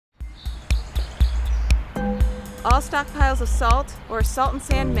All stockpiles of salt or salt and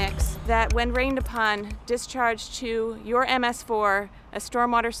sand mix that, when rained upon, discharge to your MS4, a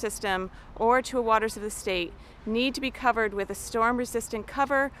stormwater system, or to a waters of the state, need to be covered with a storm-resistant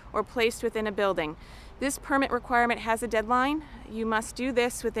cover or placed within a building. This permit requirement has a deadline. You must do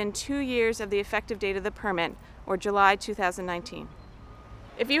this within 2 years of the effective date of the permit, or July 2019.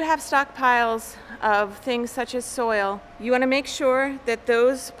 If you have stockpiles of things such as soil, you want to make sure that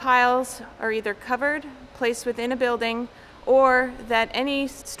those piles are either covered, placed within a building, or that any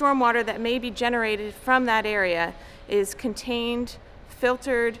stormwater that may be generated from that area is contained,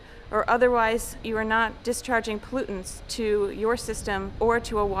 filtered, or otherwise you are not discharging pollutants to your system or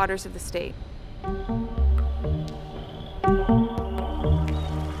to a waters of the state.